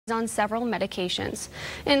on several medications.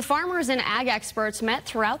 And farmers and ag experts met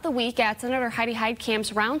throughout the week at Senator Heidi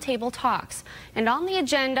Heitkamp's roundtable talks. And on the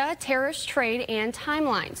agenda, tariffs, trade, and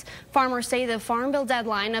timelines. Farmers say the Farm Bill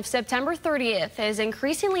deadline of September 30th is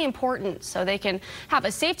increasingly important so they can have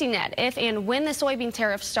a safety net if and when the soybean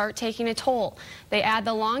tariffs start taking a toll. They add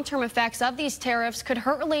the long-term effects of these tariffs could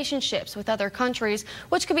hurt relationships with other countries,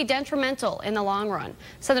 which could be detrimental in the long run.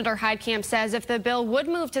 Senator Heitkamp says if the bill would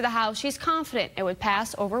move to the House, she's confident it would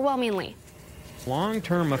pass overwhelmingly.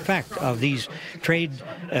 Long-term effect of these trade,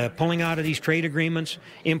 pulling out of these trade agreements,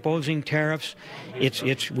 imposing tariffs,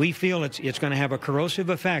 we feel it's going to have a corrosive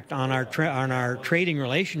effect on our trading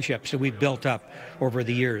relationships that we've built up over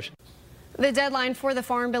the years. The deadline for the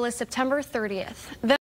Farm Bill is September 30th.